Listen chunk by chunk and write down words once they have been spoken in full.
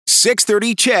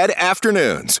6:30 CHED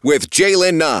Afternoons with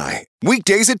Jaylen Nye.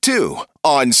 Weekdays at 2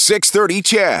 on 6:30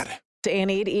 CHED. And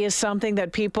it is something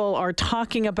that people are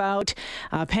talking about,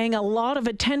 paying a lot of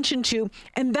attention to,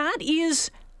 and that is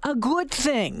a good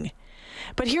thing.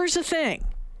 But here's the thing.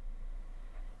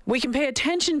 We can pay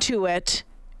attention to it.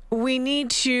 We need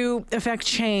to affect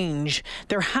change.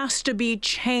 There has to be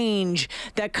change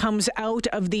that comes out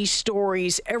of these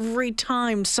stories every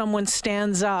time someone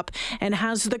stands up and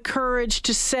has the courage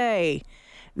to say,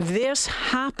 this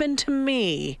happened to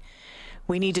me.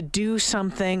 We need to do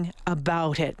something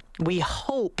about it. We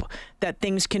hope that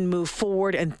things can move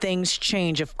forward and things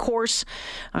change. Of course,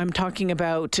 I'm talking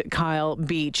about Kyle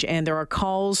Beach, and there are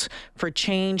calls for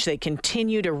change. They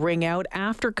continue to ring out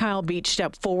after Kyle Beach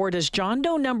stepped forward as John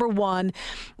Doe number 1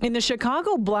 in the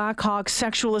Chicago Blackhawks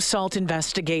sexual assault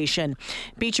investigation.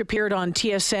 Beach appeared on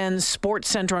TSN's Sports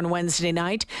Center on Wednesday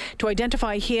night to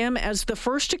identify him as the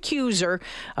first accuser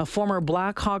of former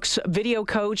Blackhawks video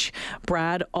coach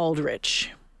Brad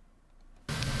Aldrich.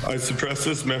 I suppressed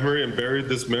this memory and buried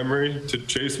this memory to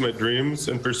chase my dreams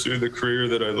and pursue the career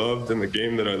that I loved and the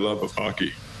game that I love of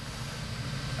hockey.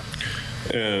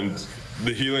 And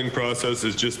the healing process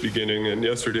is just beginning, and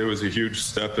yesterday was a huge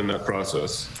step in that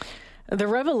process. The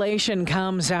revelation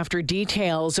comes after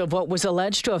details of what was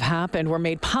alleged to have happened were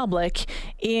made public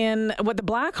in what the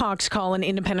Blackhawks call an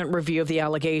independent review of the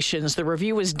allegations. The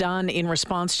review was done in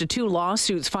response to 2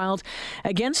 lawsuits filed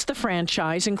against the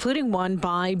franchise, including one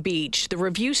by Beach. The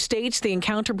review states the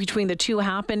encounter between the two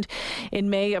happened in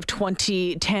May of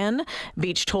 2010.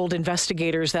 Beach told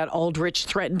investigators that Aldrich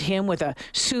threatened him with a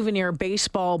souvenir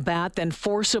baseball bat, then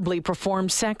forcibly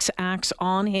performed sex acts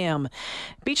on him.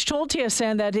 Beach told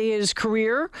TSN that he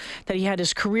had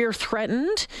his career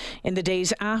threatened in the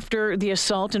days after the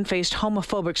assault and faced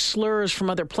homophobic slurs from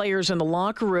other players in the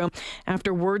locker room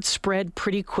after word spread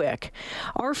pretty quick.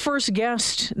 Our first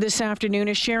guest this afternoon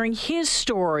is sharing his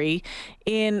story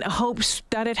in hopes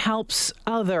that it helps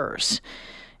others.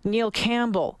 Neil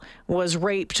Campbell was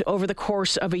raped over the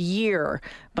course of a year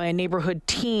by a neighborhood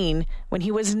teen when he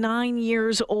was 9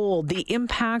 years old. The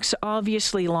impact's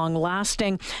obviously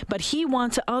long-lasting, but he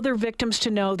wants other victims to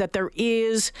know that there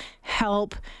is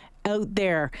help out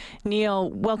there. Neil,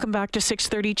 welcome back to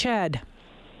 6:30 CHED.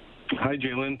 Hi,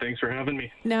 Jaylen. Thanks for having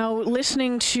me. Now,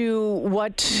 listening to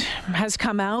what has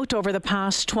come out over the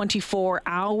past 24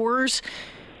 hours,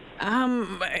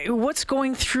 what's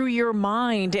going through your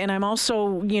mind? And I'm also,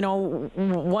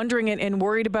 wondering and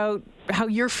worried about how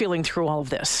you're feeling through all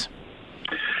of this.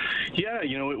 Yeah,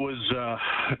 it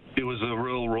was a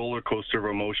real roller coaster of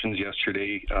emotions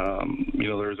yesterday.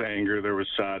 There was anger, there was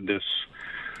sadness.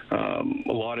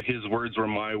 A lot of his words were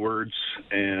my words,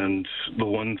 and the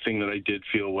one thing that I did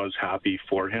feel was happy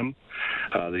for him,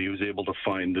 that he was able to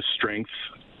find the strength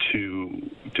to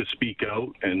speak out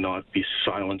and not be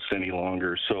silenced any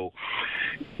longer. So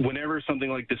whenever something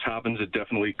like this happens, it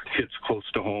definitely hits close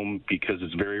to home because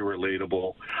it's very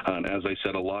relatable. And as I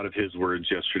said, a lot of his words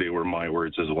yesterday were my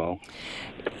words as well.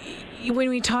 When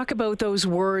we talk about those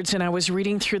words, and I was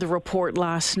reading through the report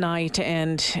last night,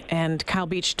 and Kyle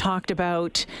Beach talked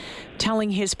about telling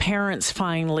his parents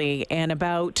finally and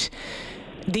about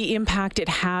the impact it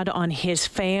had on his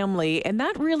family, and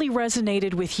that really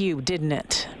resonated with you, didn't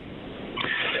it?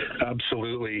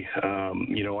 Absolutely.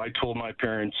 I told my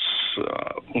parents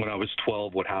when I was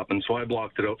 12 what happened, so I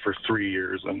blocked it out for 3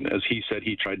 years, and as he said,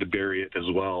 he tried to bury it as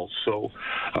well. So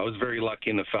I was very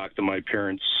lucky in the fact that my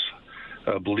parents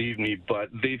believe me, but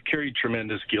they've carried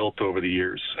tremendous guilt over the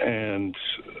years, and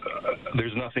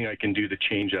there's nothing I can do to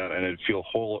change that, and I'd feel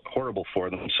horrible for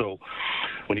them. So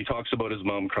when he talks about his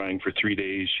mom crying for 3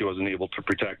 days, she wasn't able to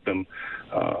protect them,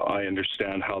 I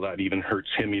understand how that even hurts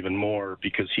him even more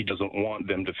because he doesn't want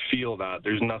them to feel that.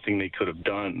 There's nothing they could have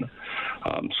done.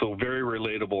 So very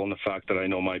relatable in the fact that I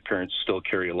know my parents still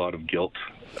carry a lot of guilt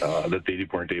that they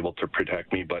weren't able to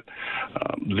protect me, but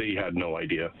they had no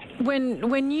idea.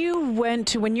 When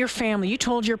your family, you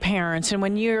told your parents, and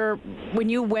when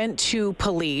you went to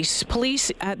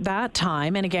police at that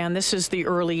time, and again, this is the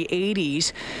early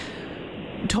 80s,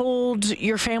 told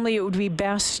your family it would be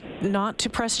best not to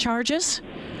press charges?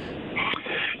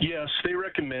 Yes, they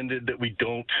recommended that we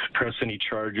don't press any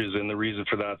charges, and the reason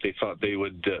for that, they thought they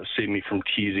would save me from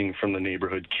teasing from the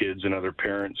neighborhood kids and other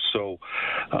parents. So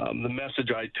the message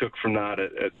I took from that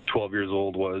at 12 years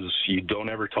old was you don't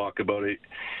ever talk about it,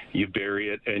 you bury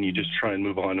it, and you just try and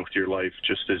move on with your life,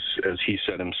 just as he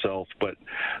said himself. But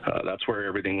that's where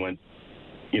everything went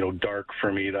dark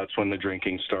for me. That's when the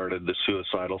drinking started, the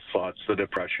suicidal thoughts, the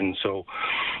depression. So,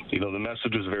 the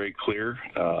message was very clear.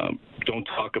 Don't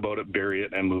talk about it, bury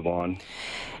it, and move on.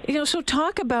 So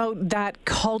talk about that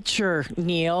culture,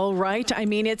 Neil, right? I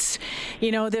mean, it's,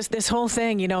 this whole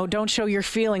thing, don't show your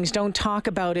feelings, don't talk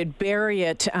about it, bury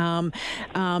it. And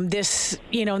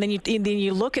then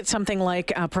you look at something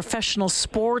like a professional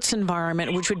sports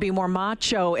environment, which would be more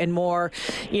macho and more,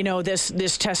 this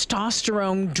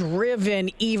testosterone driven,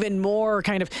 even more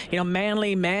kind of,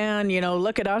 manly man,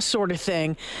 look at us sort of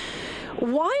thing.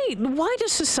 Why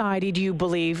does society, do you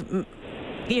believe,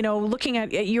 looking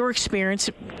at your experience,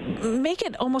 make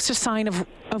it almost a sign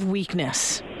of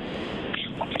weakness?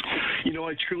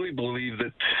 I truly believe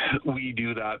that we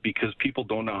do that because people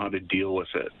don't know how to deal with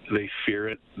it. They fear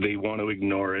it. They want to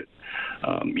ignore it.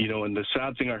 And the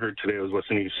sad thing I heard today, I was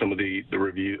listening to some of the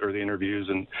review or the interviews,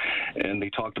 and they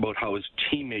talked about how his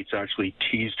teammates actually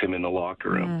teased him in the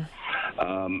locker room.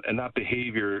 And that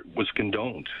behavior was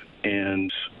condoned.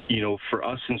 And, for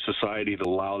us in society to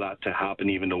allow that to happen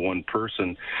even to one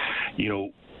person,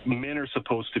 men are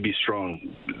supposed to be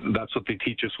strong. That's what they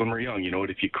teach us when we're young.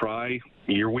 If you cry,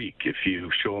 you're weak. If you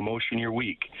show emotion, you're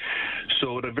weak.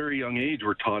 So at a very young age,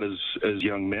 we're taught as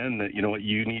young men that,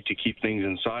 you need to keep things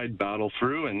inside, battle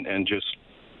through, and just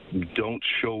don't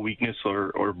show weakness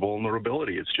or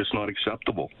vulnerability. It's just not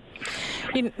acceptable.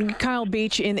 Kyle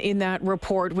Beach, in that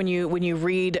report, when you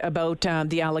read about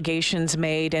the allegations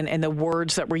made and the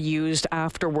words that were used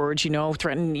afterwards,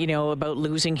 threatened, about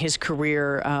losing his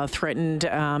career, threatened,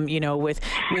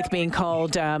 with being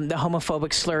called the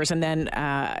homophobic slurs, and then,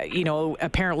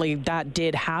 apparently that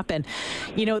did happen.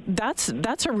 That's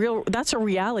a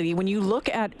reality. When you look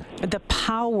at the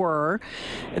power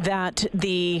that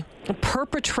the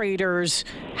perpetrators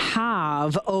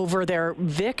have over their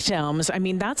victims, I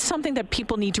mean, that's something that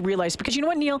people need to realize, because you know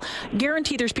what, Neil,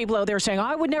 guarantee there's people out there saying,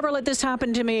 I would never let this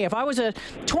happen to me. If I was a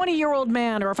 20-year-old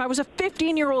man or if I was a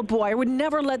 15-year-old boy, I would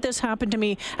never let this happen to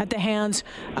me at the hands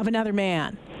of another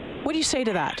man. What do you say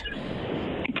to that?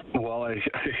 Well,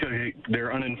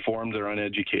 they're uninformed, they're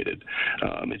uneducated.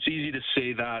 It's easy to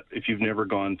say that if you've never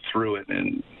gone through it,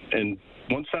 and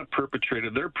once that perpetrator,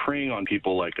 they're preying on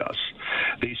people like us.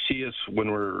 They see us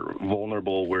when we're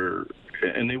vulnerable,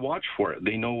 and they watch for it.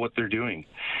 They know what they're doing.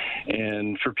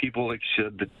 And for people like you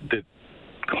said that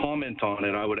comment on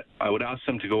it, I would ask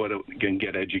them to go out and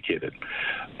get educated.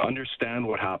 Understand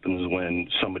what happens when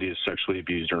somebody is sexually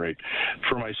abused and raped.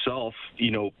 For myself,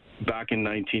 back in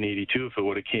 1982, if it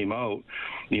would have came out,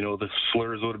 the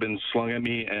slurs would have been slung at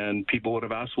me, and people would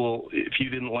have asked, well, if you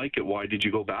didn't like it, why did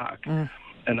you go back?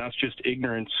 And that's just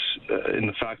ignorance in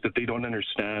the fact that they don't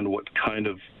understand what kind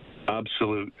of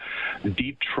absolute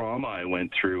deep trauma I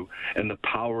went through and the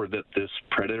power that this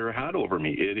predator had over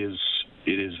me. It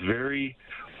is very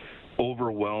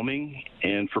overwhelming,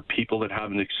 and for people that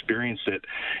haven't experienced it,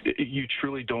 you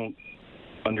truly don't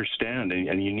understand,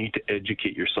 and you need to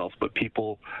educate yourself. But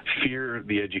people fear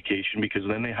the education because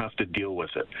then they have to deal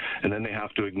with it, and then they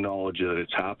have to acknowledge that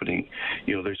it's happening.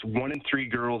 There's 1 in 3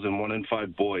 girls and 1 in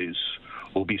 5 boys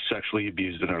will be sexually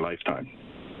abused in their lifetime.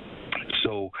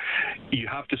 So you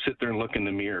have to sit there and look in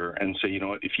the mirror and say,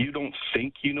 if you don't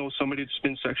think you know somebody that's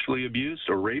been sexually abused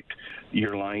or raped,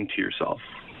 you're lying to yourself.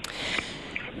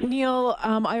 Neil,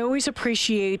 I always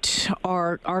appreciate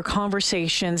our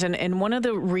conversations, and one of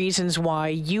the reasons why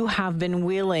you have been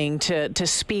willing to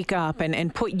speak up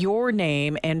and put your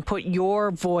name and put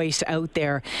your voice out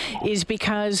there is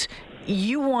because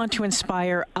you want to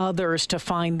inspire others to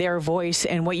find their voice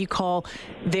and what you call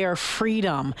their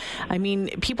freedom. I mean,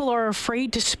 people are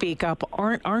afraid to speak up,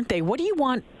 aren't they? What do you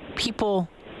want people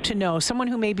to know, someone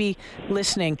who may be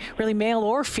listening, really male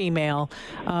or female,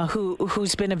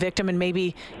 who's been a victim and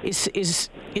maybe is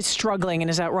struggling and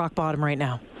is at rock bottom right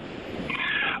now?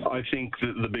 I think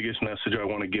the biggest message I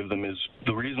want to give them is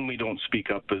the reason we don't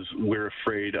speak up is we're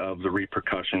afraid of the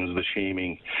repercussions, the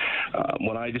shaming.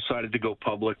 When I decided to go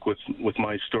public with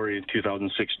my story in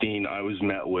 2016, I was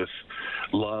met with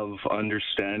love,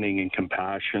 understanding, and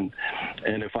compassion.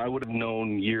 And if I would have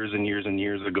known years and years and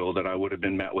years ago that I would have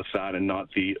been met with that and not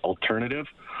the alternative,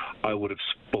 I would have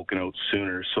spoken out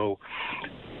sooner. So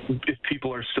if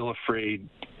people are still afraid,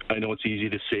 I know it's easy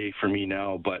to say for me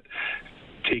now, but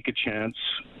take a chance,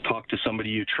 talk to somebody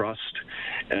you trust,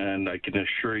 and I can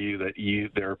assure you that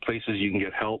there are places you can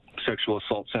get help, Sexual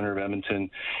Assault Center of Edmonton,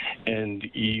 and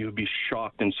you'd be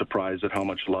shocked and surprised at how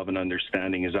much love and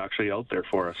understanding is actually out there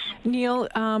for us. Neil,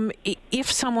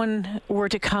 if someone were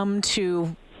to come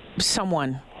to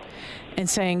someone and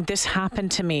saying, this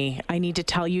happened to me, I need to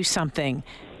tell you something,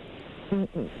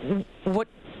 what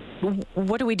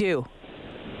do we do?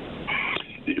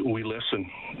 we listen.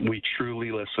 We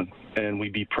truly listen, and we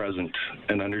be present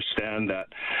and understand that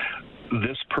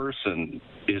this person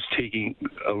is taking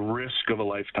a risk of a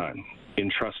lifetime in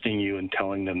trusting you and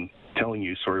telling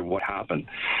you what happened.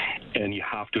 And you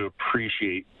have to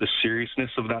appreciate the seriousness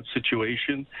of that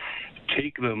situation.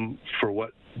 Take them for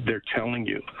what they're telling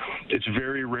you. It's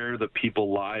very rare that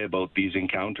people lie about these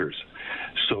encounters.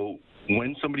 So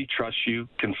when somebody trusts you,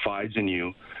 confides in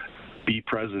you, be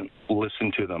present,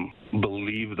 listen to them,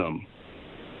 believe them,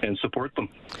 and support them.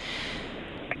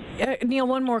 Neil,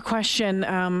 one more question.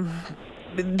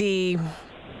 The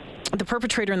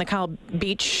perpetrator in the Kyle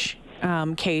Beach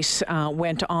case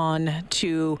went on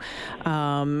to,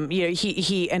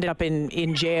 he ended up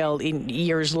in jail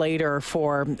years later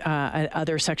for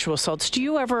other sexual assaults. Do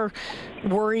you ever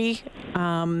worry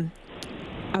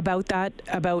about that,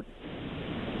 about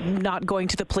not going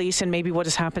to the police and maybe what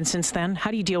has happened since then?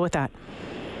 How do you deal with that?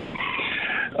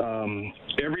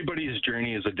 Everybody's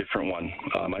journey is a different one.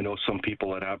 I know some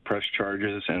people that have pressed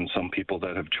charges and some people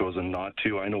that have chosen not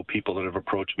to. I know people that have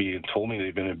approached me and told me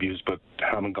they've been abused but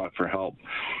haven't got for help.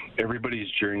 Everybody's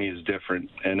journey is different.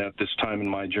 And at this time in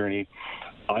my journey,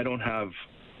 I don't have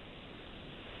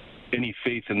any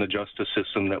faith in the justice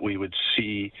system that we would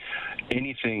see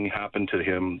anything happen to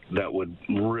him that would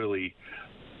really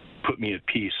put me at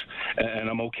peace. And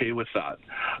I'm okay with that.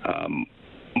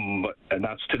 And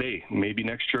that's today. Maybe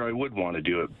next year I would want to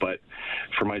do it. But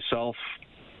for myself,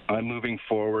 I'm moving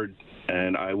forward,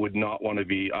 and I would not want to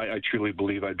be, I truly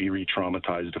believe I'd be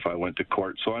re-traumatized if I went to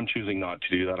court. So I'm choosing not to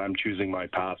do that. I'm choosing my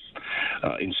path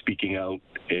in speaking out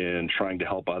and trying to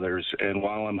help others. And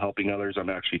while I'm helping others, I'm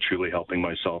actually truly helping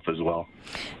myself as well.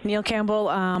 Neil Campbell,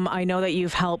 I know that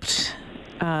you've helped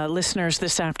listeners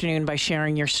this afternoon by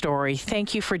sharing your story.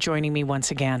 Thank you for joining me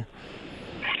once again.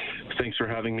 Thanks for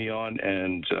having me on,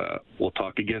 and we'll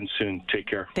talk again soon. Take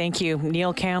care. Thank you.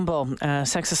 Neil Campbell, a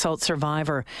sex assault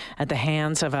survivor at the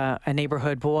hands of a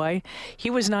neighborhood boy. He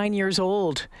was 9 years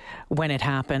old when it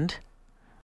happened.